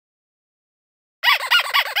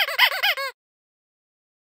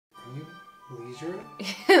Leisure?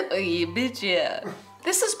 Yeah, bitch, yeah.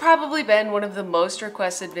 This has probably been one of the most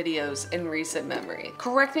requested videos in recent memory.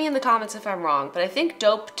 Correct me in the comments if I'm wrong, but I think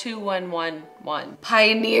Dope2111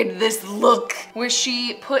 pioneered this look where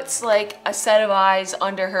she puts like a set of eyes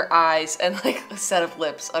under her eyes and like a set of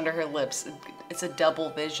lips under her lips. It's a double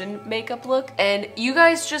vision makeup look. And you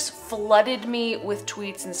guys just flooded me with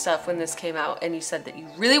tweets and stuff when this came out, and you said that you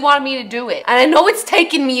really wanted me to do it. And I know it's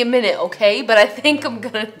taken me a minute, okay? But I think I'm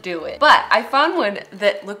gonna do it. But I found one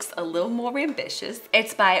that looks a little more ambitious.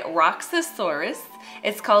 It's by Roxasaurus.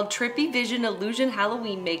 It's called Trippy Vision Illusion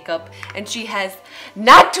Halloween Makeup. And she has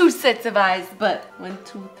not 2 sets of eyes, but 1,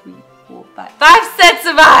 2, 3, 4, 5. 5 sets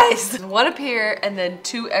of eyes! 1 up here and then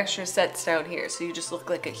 2 extra sets down here. So you just look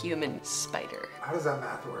like a human spider. How does that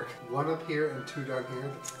math work? 1 up here and 2 down here,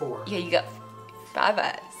 that's 4. Yeah, you got 5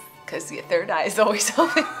 eyes. Because your 3rd eye is always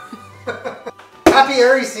open. Happy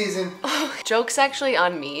Aries season! Joke's actually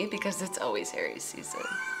on me because it's always Aries season.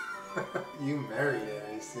 You married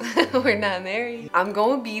Aries season. We're not married. I'm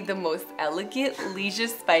gonna be the most elegant leisure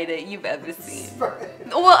spider you've ever seen.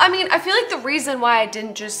 Well, I mean, I feel like the reason why I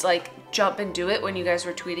didn't just like jump and do it when you guys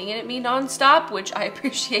were tweeting it at me nonstop, which I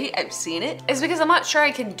appreciate, I've seen it, is because I'm not sure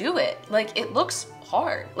I can do it. Like, it looks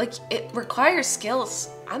hard. Like, it requires skills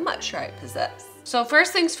I'm not sure I possess. So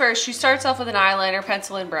first things first, she starts off with an eyeliner,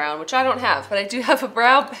 pencil, and brown, which I don't have, but I do have a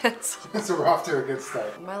brow pencil. So we're off to a good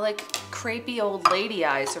start. My like crepey old lady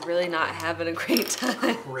eyes are really not having a great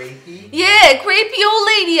time. Crepey? Yeah, crepey old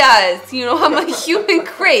lady eyes. You know, I'm a human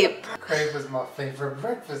crepe. Crepe is my favorite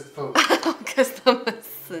breakfast food. Because I'm a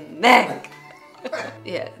snack.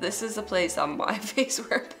 Yeah, this is a place on my face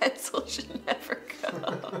where a pencil should never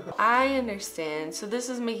go. I understand. So this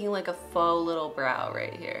is making like a faux little brow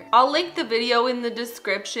right here. I'll link the video in the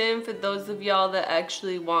description for those of y'all that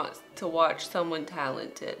actually want to watch someone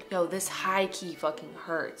talented. Yo, this high key fucking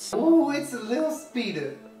hurts. Oh, it's a little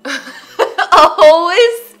speeder. Oh,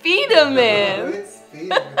 it's Speeder Man. Oh, it's Speeder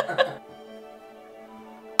Man.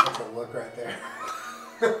 That's a look right there.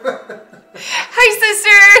 Hi,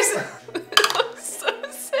 sisters! So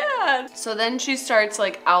sad. So then she starts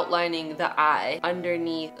like outlining the eye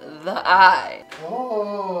underneath the eye.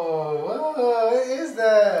 Oh, what is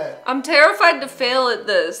that? I'm terrified to fail at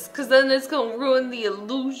this because then it's gonna ruin the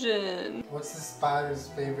illusion. What's the spider's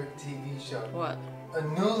favorite TV show? What? A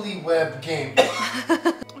newlywed game.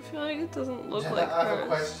 I feel like it doesn't look Jenna, like I have hers. a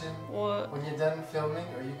question. What? When you're done filming,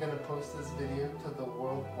 are you gonna post this video to the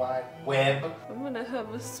World Wide Web? I'm gonna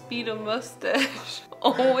have a Speeder mustache.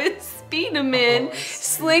 Oh, it's Speeder Man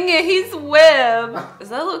slinging his web. Does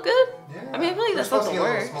that look good? Yeah. I mean, I feel like that's not the It's supposed to get a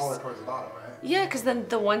little worst. smaller towards the bottom, right? Yeah, because then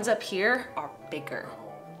the ones up here are bigger.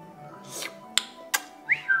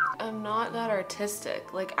 I'm not that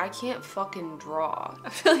artistic. Like, I can't fucking draw. I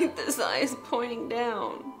feel like this eye is pointing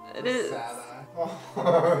down. It is. Sad eye.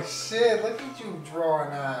 Oh shit, look at you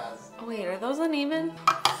drawing eyes. Oh wait, are those uneven?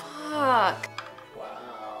 Fuck.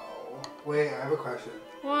 Wow. Wait, I have a question.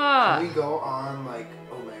 What? Can we go on like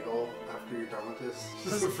Omegle after you're done with this?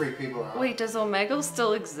 Just to freak people out. Wait, does Omegle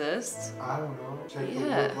still exist? I don't know. Check the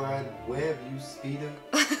Yeah. World Wide Web, you speeder.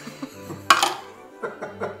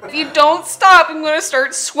 If you don't stop, I'm gonna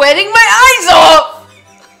start sweating my eyes off!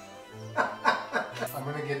 I'm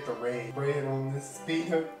gonna get the raid. Raid on this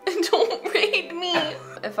speeder. Don't raid me!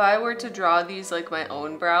 If I were to draw these like my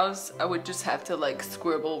own brows, I would just have to like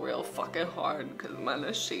scribble real fucking hard because mine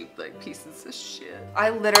is shaped like pieces of shit. I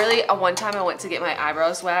literally, one time I went to get my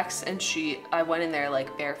eyebrows waxed and I went in there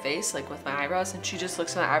like bare face, like with my eyebrows, and she just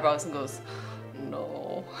looks at my eyebrows and goes,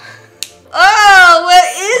 no. Oh, what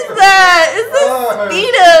is that? It's a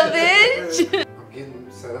speeder, bitch! I'm getting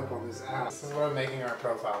set up on this app. This is what I'm making our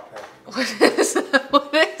profile pic.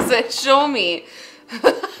 What is it? Show me.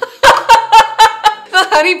 The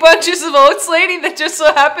Honey Bunches of Oats lady that just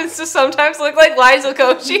so happens to sometimes look like Liza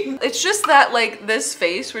Koshy. It's just that like this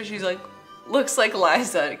face where she's like, looks like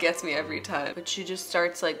Liza. It gets me every time. But she just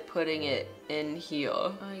starts like putting it in here.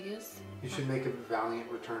 I guess. You should make a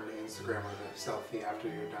valiant return to Instagram with a selfie after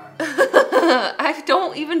you're done. I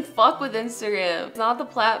don't even fuck with Instagram. It's not the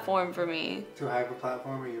platform for me. Too high of a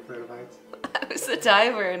platform? Are you afraid of heights? I was a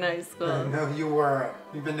diver in high school. No, you weren't.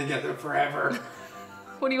 You've been together forever.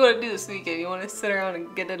 What do you want to do this weekend? You want to sit around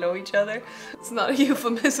and get to know each other? It's not a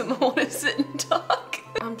euphemism. I want to sit and talk.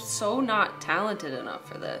 I'm so not talented enough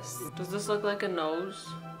for this. Does this look like a nose?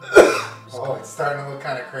 Oh, it's starting to look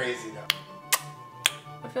kind of crazy though.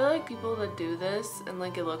 I feel like people that do this and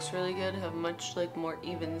like it looks really good have much like more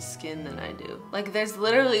even skin than I do. Like there's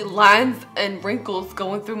literally lines and wrinkles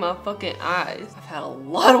going through my fucking eyes. I've had a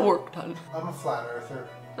lot of work done. I'm a flat earther.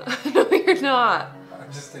 No, you're not.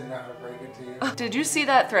 just didn't know how to break it to you. Did you see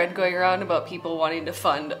that thread going around about people wanting to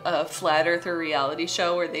fund a flat earther reality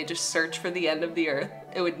show where they just search for the end of the earth?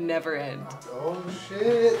 It would never end. Oh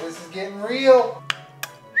shit, this is getting real.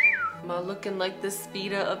 Am I looking like the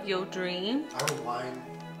speeder of your dream? I would wine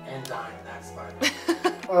and dine that spider.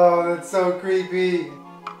 Oh, that's so creepy.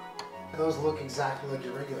 Those look exactly like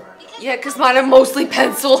your regular eyebrows. Yeah, because mine are mostly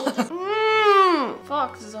pencil.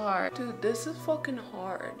 Fuck, this is hard. Dude, this is fucking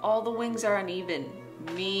hard. All the wings are uneven.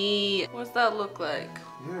 Me. What's that look like?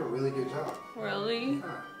 You did a really good job. Really?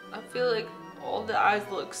 Yeah. I feel like all the eyes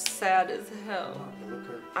look sad as hell. You look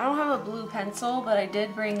good. I don't have a blue pencil, but I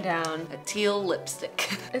did bring down a teal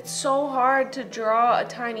lipstick. It's so hard to draw a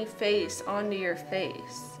tiny face onto your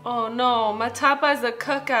face. Oh no, my top eyes are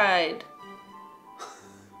cockeyed.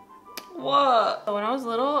 What? When I was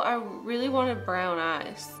little, I really wanted brown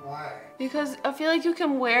eyes. Why? Because I feel like you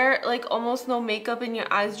can wear like almost no makeup and your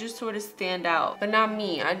eyes just sort of stand out. But not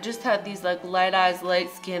me. I just had these like light eyes,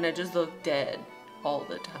 light skin. I just look dead all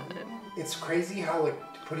the time. It's crazy how like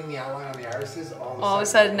putting the outline on the irises all All of a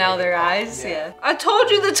sudden now they're eyes? Yeah. Yeah. I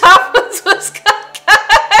told you the top ones was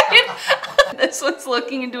cockeyed. This one's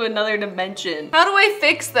looking into another dimension. How do I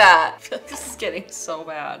fix that? I feel like this is getting so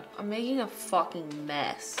bad. I'm making a fucking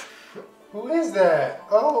mess. Who is that?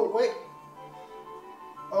 Oh, wait.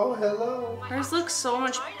 Oh, hello. Hers looks so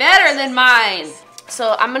much better than mine.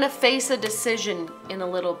 So I'm gonna face a decision in a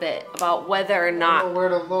little bit about whether or I don't not know where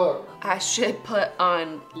to look. I should put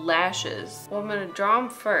on lashes. Well, I'm gonna draw them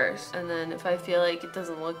first, and then if I feel like it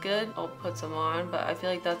doesn't look good, I'll put some on, but I feel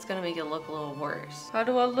like that's gonna make it look a little worse. How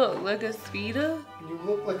do I look? Like a speeder? You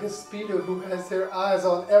look like a speedo who has their eyes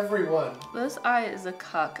on everyone. This eye is a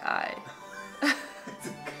cuck eye. It's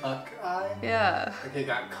a cuck eye? Yeah. Like it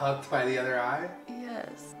got cucked by the other eye?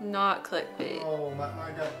 Yes. Not clickbait. Oh, my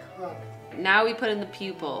eye got cucked. Now we put in the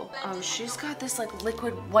pupil. She's got this like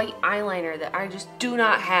liquid white eyeliner that I just do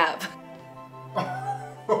not have.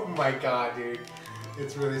 Oh my god, dude.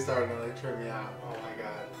 It's really starting to like trip me out. Oh my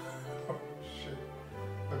god. Oh shit.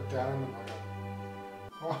 Look down the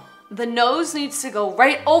oh. The nose needs to go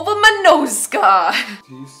right over my nose scar.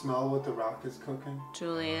 Do you smell what the rock is cooking?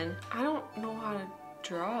 Julian, I don't know how to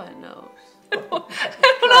draw a nose. I don't know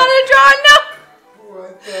how to draw a nose.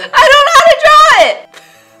 What the? I don't know how to draw it.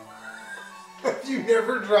 Have you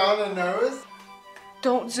never drawn a nose?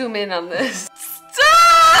 Don't zoom in on this.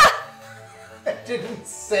 Stop! I didn't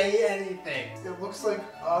say anything. It looks like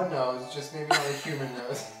a nose, just maybe not a human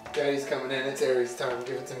nose. Daddy's coming in. It's Aries time.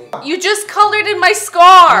 Give it to me. You just colored in my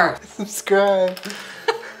scar. Subscribe.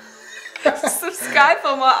 Subscribe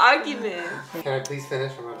for more argument. Can I please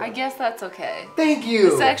finish? I guess that's okay. Thank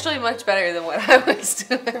you. It's actually much better than what I was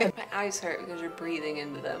doing. My eyes hurt because you're breathing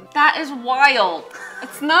into them. That is wild.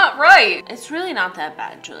 It's not right. It's really not that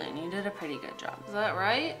bad, Julian. You did a pretty good job. Is that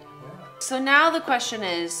right? Yeah. So now the question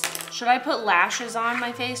is, should I put lashes on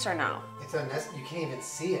my face or no? It's unnecessary. You can't even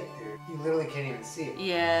see it, dude. You literally can't even see it.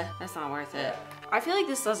 Yeah, that's not worth it. I feel like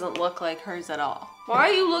this doesn't look like hers at all. Why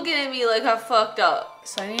are you looking at me like I fucked up?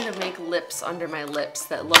 So I need to make lips under my lips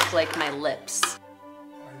that look like my lips.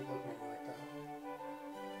 Why are you looking at me like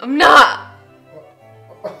that? I'm not!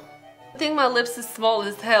 I think my lips is small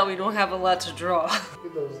as hell. We don't have a lot to draw. Look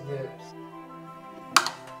at those lips.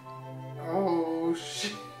 Oh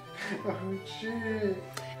shit. Oh shit.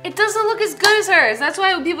 It doesn't look as good as hers. That's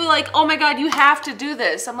why people are like, oh my god, you have to do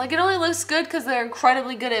this. I'm like, it only looks good because they're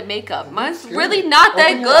incredibly good at makeup. Mine's really not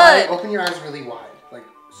that good. Open your eyes really wide. Like,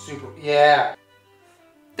 super. Yeah.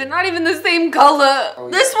 They're not even the same color. Oh,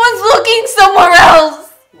 yeah. This one's looking somewhere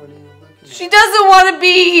else. What are you looking at? She doesn't want to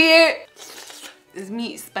be here. This is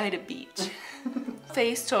me, Spider Beach.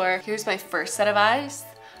 Face tour. Here's my first set of eyes,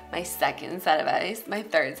 my second set of eyes, my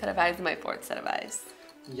third set of eyes, and my fourth set of eyes.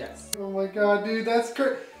 Yes. Oh my god, dude, that's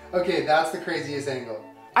crazy. Okay, that's the craziest angle.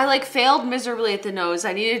 I like failed miserably at the nose.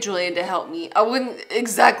 I needed Julian to help me. I wouldn't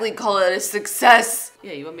exactly call it a success.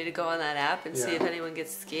 Yeah, you want me to go on that app and see if anyone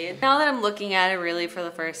gets scared? Now that I'm looking at it really for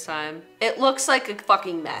the first time, it looks like a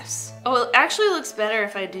fucking mess. Oh, it actually looks better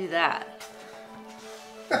if I do that.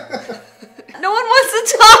 No one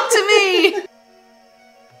wants to talk to me.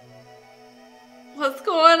 What's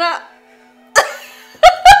going on?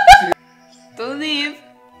 Don't leave.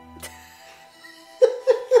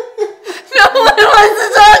 No one wants to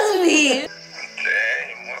talk to me.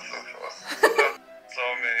 So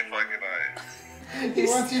many fucking eyes. He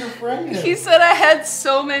wants you to friend him. He said I had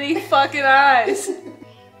so many fucking eyes.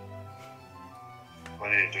 What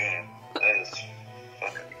are you doing? That is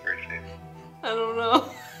fucking creepy. I don't know.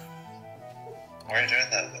 Why are you doing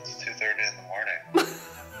that? It's 2:30 in the morning.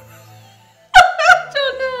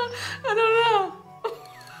 I don't know.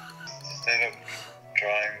 Instead of draw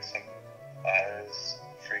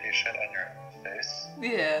on your face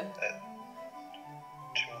Yeah. at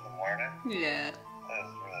 2 in the morning? Yeah. That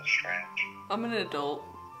is really strange. I'm an adult.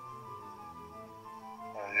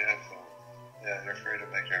 Well, you have to, yeah, you're free to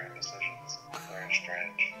make your own decisions. Very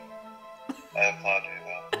strange. I applaud you,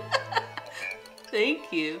 though. Okay.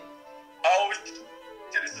 Thank you. Oh, dude,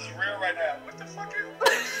 this is real right now. What the fuck is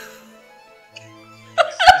this? How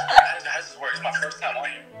does this work? It's my first time on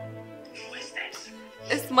here. Who is this?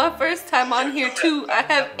 It's my first time on here too. I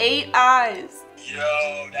have 8 eyes.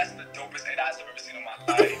 Yo, that's the dopest 8 eyes I've ever seen in my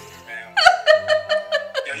life, man.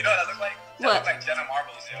 Yo, you know what that look like? That What? look like Jenna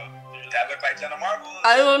Marbles, yo. That look like Jenna Marbles.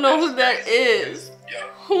 I don't know who that is. Yo,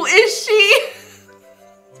 Who is she?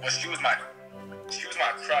 well, she was my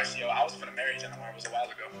crush, yo. I was gonna marry Jenna Marbles a while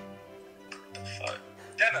ago. What the fuck?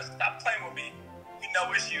 Jenna, stop playing with me. We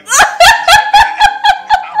know it's you. Stop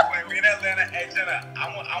playing. We in Atlanta. Hey, Jenna, I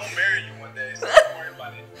will marry you one day, so don't worry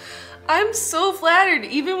about it. I'm so flattered,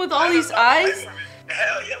 even with all these Stop eyes. playing with me.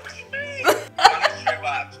 Hell yeah, what you mean? I'm not straight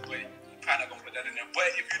vibes, but you probably not gonna put that in there. But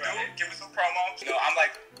if you do, give me some promo. You know, I'm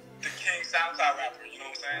like the king SoundCloud rapper, you know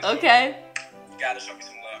what I'm saying? Okay, You gotta show me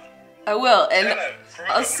some love. I will, and Jenna, for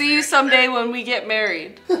real, I'll when see we you get someday married- when we get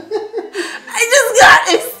married. I just got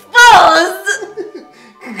exposed!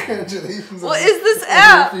 Congratulations. What on is this your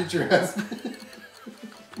app? future husband. You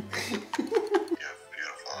have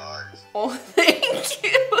beautiful eyes. Oh, thank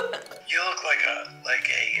you. You look like a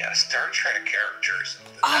Star Trek character or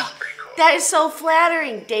something. Oh, That's pretty cool. that is so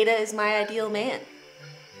flattering. Data is my ideal man.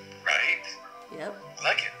 Right? Yep, I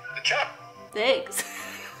like it. Good job. thanks.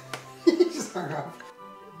 He just hung up.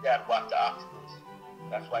 You gotta watch the octopus.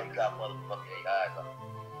 That's why you got motherfucking 8 eyes.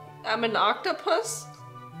 I'm an octopus?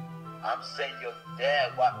 I'm saying your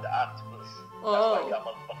dad watched the octopus. That's why Oh. you got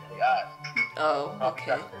motherfucking 8 eyes. Oh,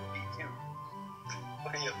 okay.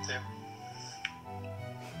 What are you up to?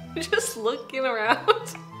 Just looking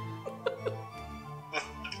around.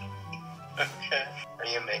 Okay. Are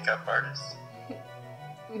you a makeup artist?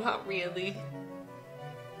 Not really.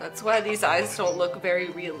 That's why these eyes don't look very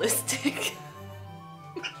realistic.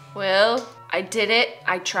 Well, I did it.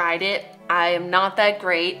 I tried it. I am not that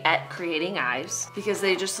great at creating eyes because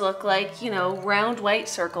they just look like, you know, round white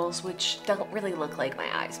circles, which don't really look like my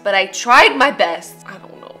eyes. But I tried my best. I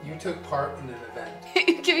don't know. You took part in an event.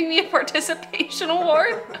 You're giving me a participation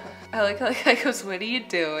award? I like how the guy goes, what are you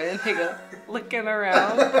doing? I go, looking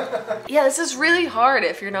around. Yeah, this is really hard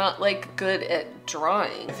if you're not like good at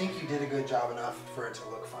drawing. I think you did a good job enough for it to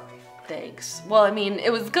look funny. Thanks. Well, I mean,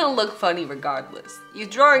 it was gonna look funny regardless. You're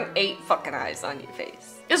drawing 8 fucking eyes on your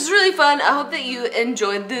face. This was really fun. I hope that you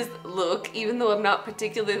enjoyed this look, even though I'm not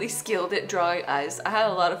particularly skilled at drawing eyes. I had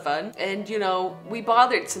a lot of fun. And, you know, we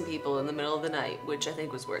bothered some people in the middle of the night, which I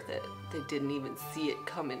think was worth it. They didn't even see it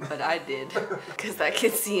coming, but I did. Because I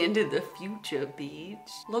can see into the future, bitch.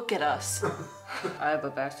 Look at us. I have a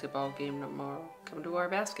basketball game tomorrow. Come to our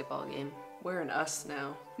basketball game. We're an us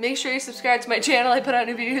now. Make sure you subscribe to my channel. I put out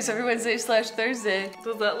new videos every Wednesday/Thursday.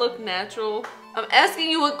 Does that look natural? I'm asking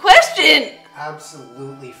you a question!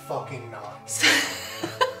 Absolutely fucking not.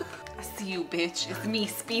 I see you, bitch. It's me,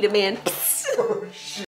 Spider-Man. Oh shit.